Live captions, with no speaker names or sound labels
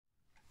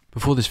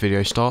Before this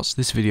video starts,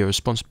 this video is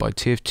sponsored by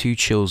TF2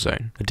 Chill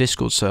Zone, a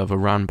Discord server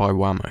ran by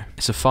Whammo.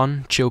 It's a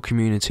fun, chill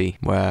community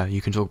where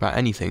you can talk about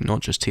anything, not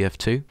just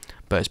TF2,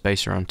 but it's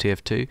based around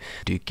TF2,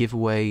 do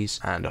giveaways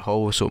and a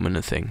whole assortment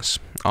of things.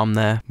 I'm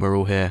there, we're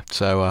all here,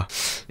 so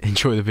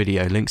enjoy the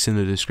video, links in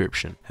the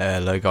description.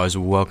 Hello guys,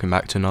 welcome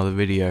back to another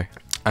video.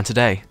 And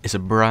today is a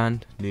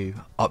brand new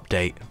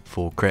update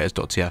for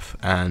Creators.tf,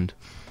 and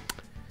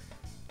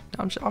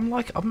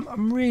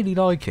I'm really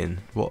liking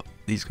what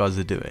these guys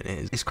are doing.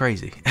 It's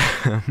crazy.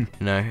 You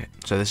know,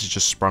 so this has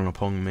just sprung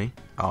upon me.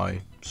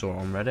 I saw it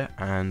on Reddit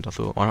and I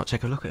thought, why not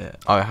take a look at it?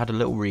 I had a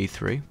little read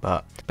through,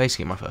 but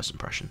basically my first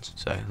impressions.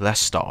 So let's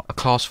start. A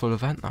Classful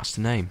event, that's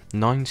the name.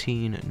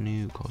 19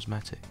 new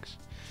cosmetics.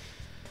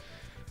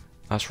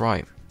 That's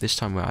right, this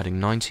time we're adding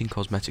 19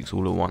 cosmetics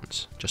all at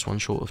once, just one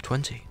short of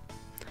 20.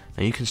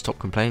 Now you can stop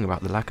complaining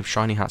about the lack of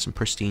shiny hats and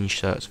pristine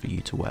shirts for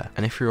you to wear.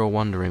 And if you're all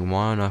wondering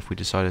why on earth we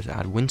decided to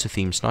add winter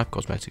themed sniper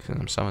cosmetics in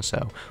the summer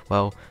sale,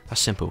 well,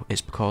 that's simple.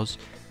 It's because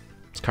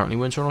it's currently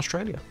winter in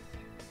Australia.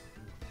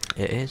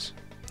 It is.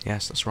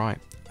 Yes, that's right.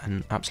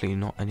 And absolutely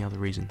not any other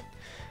reason.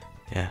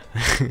 Yeah.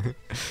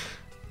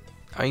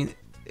 I mean,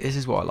 this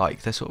is what I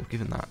like. They're sort of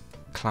giving that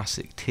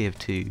classic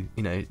TF2,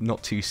 you know,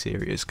 not too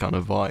serious kind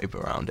of vibe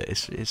around it.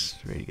 It's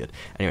really good.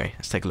 Anyway,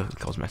 let's take a look at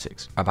the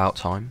cosmetics. About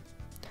time.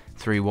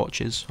 3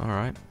 watches,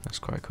 alright, that's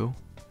quite cool.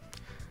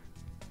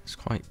 It's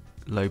quite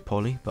low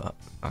poly, but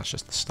that's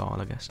just the style,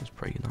 I guess. It's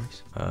pretty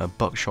nice.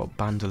 Buckshot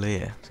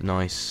bandolier, it's a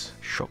nice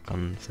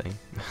shotgun thing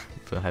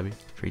for heavy,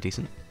 pretty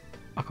decent.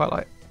 I quite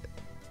like.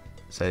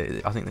 So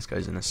I think this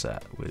goes in a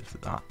set with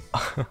that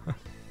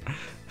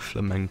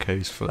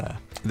flamenco's flair.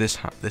 This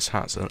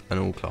hat's an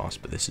all class,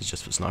 but this is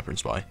just for sniper and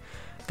spy.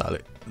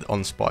 That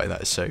on spy,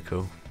 that is so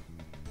cool.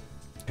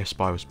 If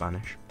spy was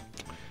Spanish,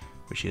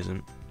 which he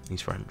isn't, he's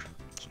French.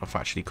 Not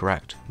factually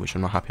correct, which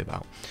I'm not happy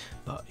about,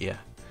 but yeah,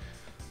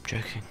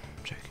 joking.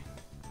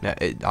 Yeah,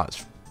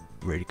 that's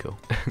really cool.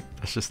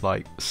 That's just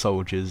like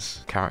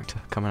Soldier's character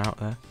coming out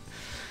there,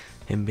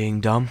 him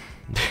being dumb.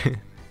 That'd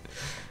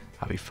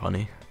be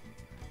funny.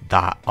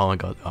 That, oh my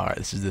god, alright,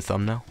 this is the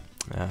thumbnail.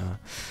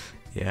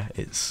 Yeah,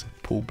 it's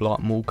Paul Blart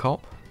Mall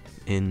Cop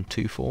in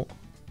 2-4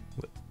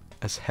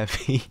 as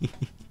heavy.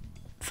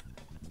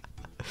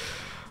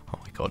 Oh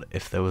my god,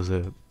 if there was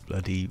a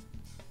bloody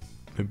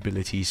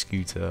mobility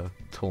scooter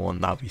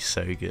torn, that'd be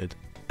so good.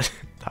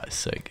 That is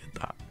so good.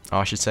 That, oh,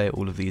 I should say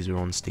all of these are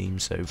on Steam,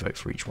 so vote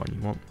for each one you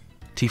want.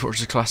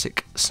 T-Fortress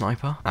Classic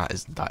Sniper, that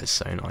is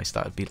so nice.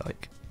 That would be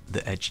like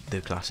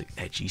the classic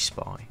edgy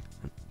spy,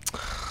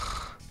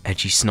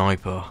 edgy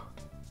sniper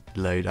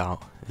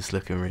loadout. Is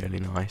looking really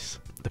nice.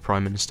 The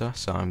Prime Minister,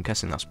 so I'm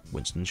guessing that's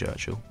Winston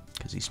Churchill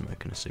because he's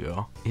smoking a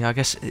cigar. Yeah, I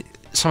guess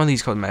some of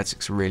these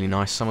cosmetics are really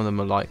nice. Some of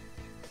them are like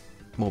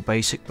more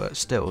basic, but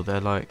still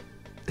they're like,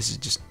 this is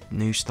just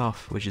new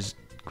stuff, which is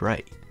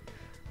great.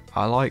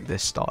 I like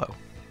this style.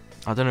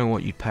 I don't know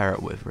what you'd pair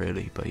it with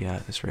really, but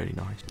yeah, it's really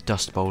nice.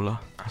 Dust Bowler,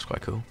 that's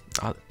quite cool.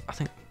 I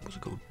think, what's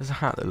it called? There's a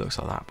hat that looks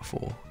like that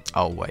before.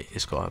 Oh wait,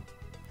 it's got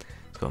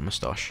a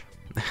moustache.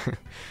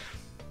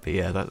 But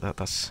yeah,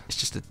 that's it's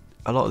just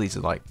a lot of these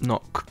are like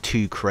not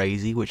too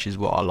crazy, which is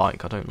what I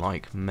like. I don't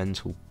like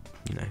mental,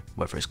 you know,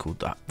 whether it's called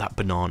that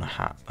banana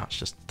hat, that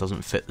just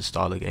doesn't fit the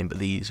style of the game, but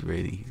these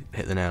really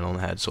hit the nail on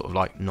the head, sort of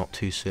like not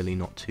too silly,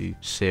 not too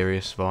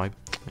serious vibe,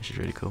 which is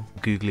really cool.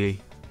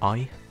 Googly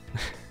eye.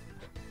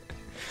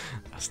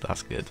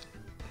 that's good.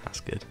 That's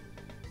good.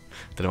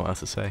 Don't know what else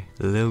to say.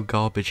 The little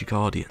garbage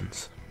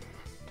guardians.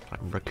 Like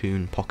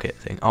raccoon pocket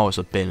thing. Oh, it's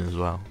a bin as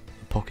well.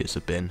 The pocket's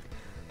a bin.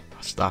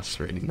 That's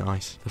really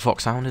nice. The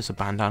Foxhound is a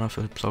bandana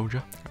for a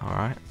soldier.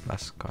 Alright,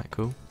 that's quite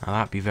cool. Now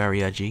that'd be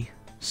very edgy.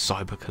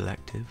 Cyber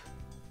Collective.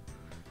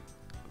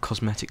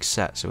 Cosmetic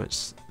set, so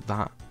it's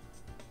that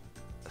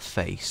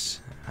face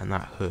and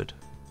that hood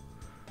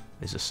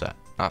is a set.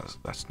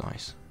 That's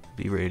nice.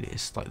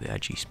 It's like the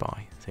edgy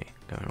spy thing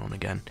going on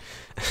again.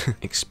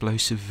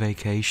 Explosive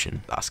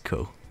Vacation, that's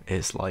cool.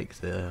 It's like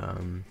the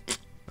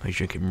oh, you're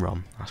drinking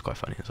rum, that's quite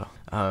funny as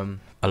well.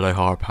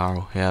 Aloha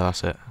Apparel, yeah,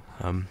 that's it.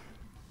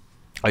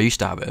 I used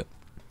to have it,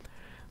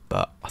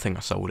 but I think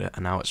I sold it,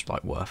 and now it's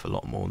like worth a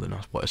lot more than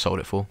what I sold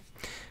it for.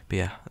 But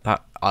yeah,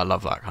 I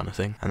love that kind of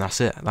thing, and that's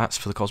it. That's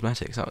for the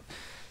cosmetics.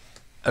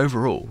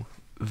 Overall,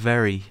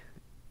 very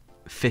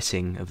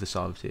fitting of the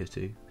style of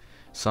TF2.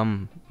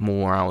 Some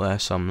more out there,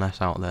 some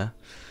less out there,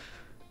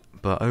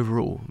 but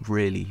overall,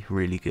 really,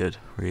 really good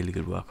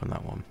work on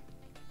that one.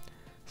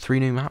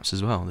 3 new maps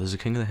as well. There's a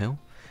King of the Hill,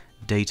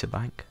 Data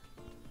Bank,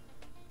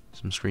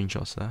 some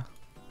screenshots there.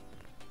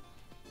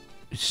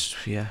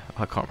 Yeah,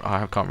 I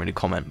can't really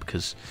comment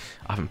because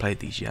I haven't played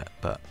these yet,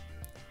 but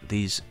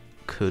these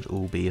could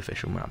all be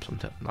official maps.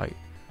 Like,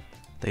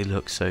 they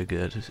look so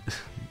good.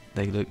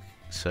 They look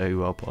so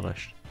well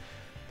polished.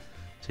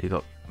 So you've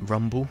got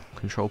Rumble,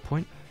 Control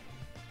Point,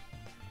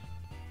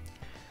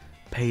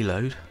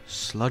 Payload,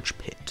 Sludge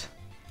Pit.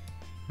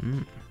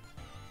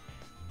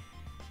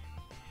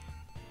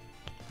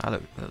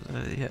 That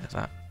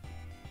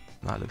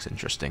looks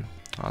interesting.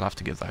 I'll have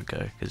to give that a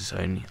go, because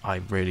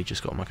I really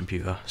just got my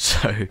computer,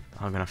 so I'm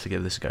gonna have to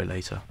give this a go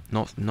later.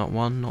 Not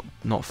one,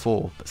 not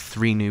four, but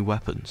 3 new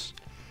weapons.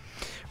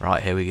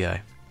 Right, here we go.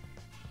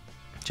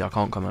 See, I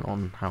can't comment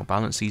on how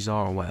balanced these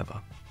are or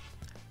whatever.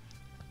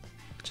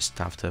 Just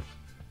have to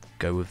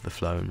go with the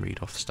flow and read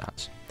off the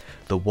stats.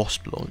 The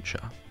Wasp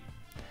Launcher.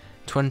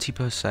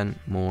 20%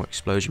 more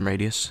explosion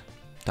radius,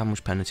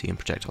 damage penalty and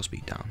projectile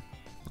speed down.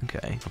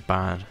 Okay, for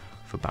bad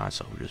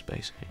soldiers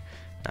basically.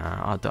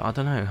 I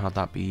don't know how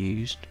that be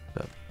used,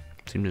 but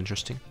seems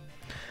interesting.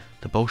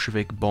 The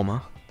Bolshevik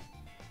Bomber.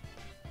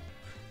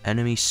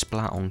 Enemy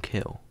splat on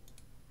kill.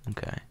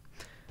 Okay.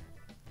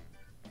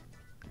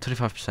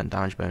 25%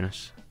 damage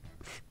bonus,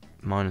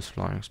 minus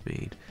flying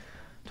speed,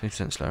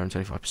 20% slower and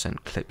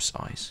 25% clip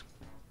size.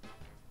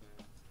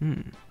 So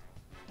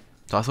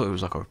I thought it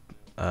was like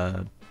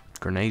a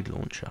grenade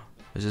launcher.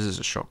 This is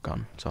a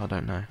shotgun, so I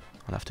don't know.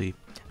 I'll have to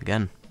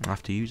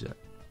use it.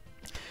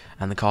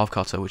 And the Carve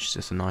Cutter, which is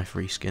just a knife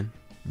reskin.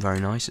 Very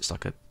nice. It's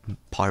like a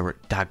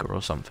pirate dagger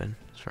or something.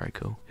 It's very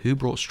cool. Who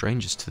brought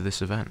strangers to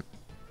this event?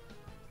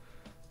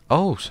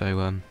 Oh,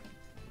 so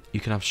you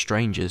can have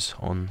strangers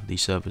on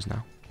these servers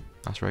now.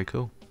 That's very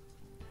cool.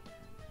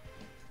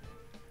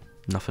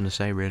 Nothing to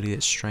say really,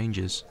 it's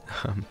strangers.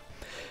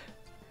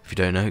 If you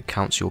don't know, it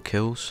counts your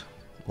kills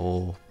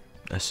or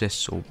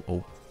assists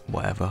or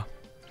whatever.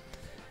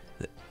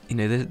 You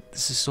know,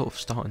 this is sort of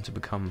starting to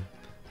become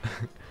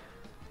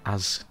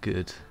as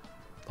good.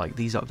 Like,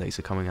 these updates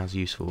are coming as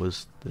useful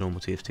as the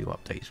normal TF2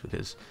 updates,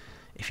 because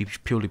if you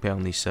purely play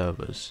on these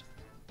servers,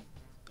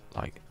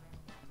 like,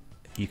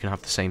 you can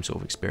have the same sort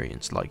of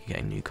experience, like you're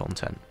getting new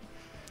content.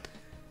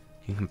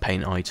 You can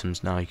paint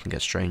items now, you can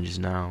get strangers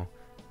now.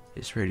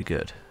 It's really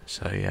good.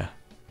 So yeah.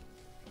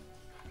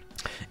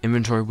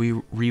 Inventory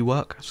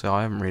rework. So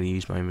I haven't really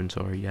used my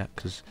inventory yet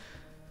because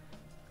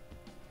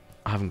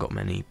I haven't got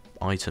many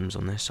items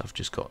on this. I've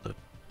just got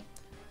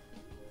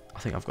I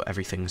think I've got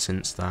everything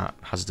since that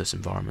hazardous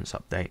environments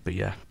update. But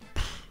yeah,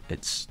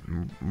 it's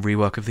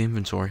rework of the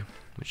inventory,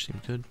 which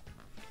seems good.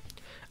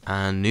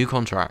 And new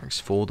contracts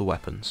for the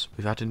weapons.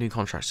 We've added new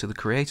contracts to the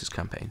Creators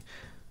campaign.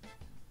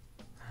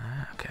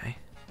 Okay.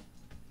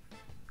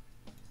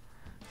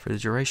 For the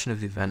duration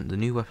of the event, the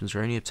new weapons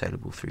are only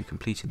obtainable through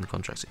completing the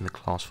contracts in the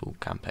Classful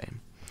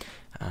campaign.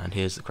 And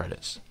here's the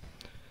credits.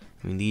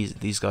 I mean,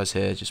 these guys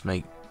here just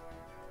make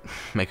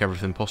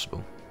everything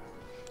possible.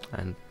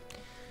 And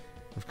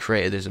I've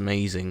created this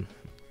amazing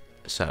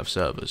set of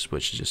servers,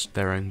 which is just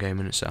their own game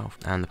in itself,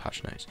 and the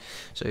patch notes.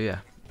 So yeah,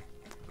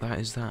 that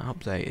is that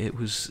update.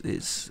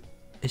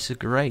 It's a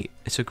great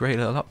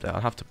little update. I'll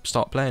have to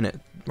start playing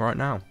it right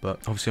now, but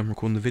obviously I'm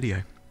recording the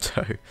video.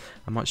 So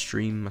I might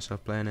stream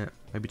myself playing it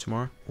maybe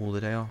tomorrow or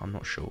the day after, I'm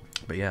not sure.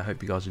 But yeah, I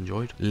hope you guys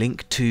enjoyed.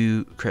 Link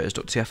to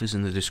Creators.tf is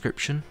in the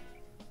description.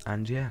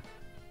 And yeah,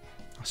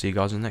 I'll see you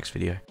guys in the next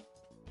video.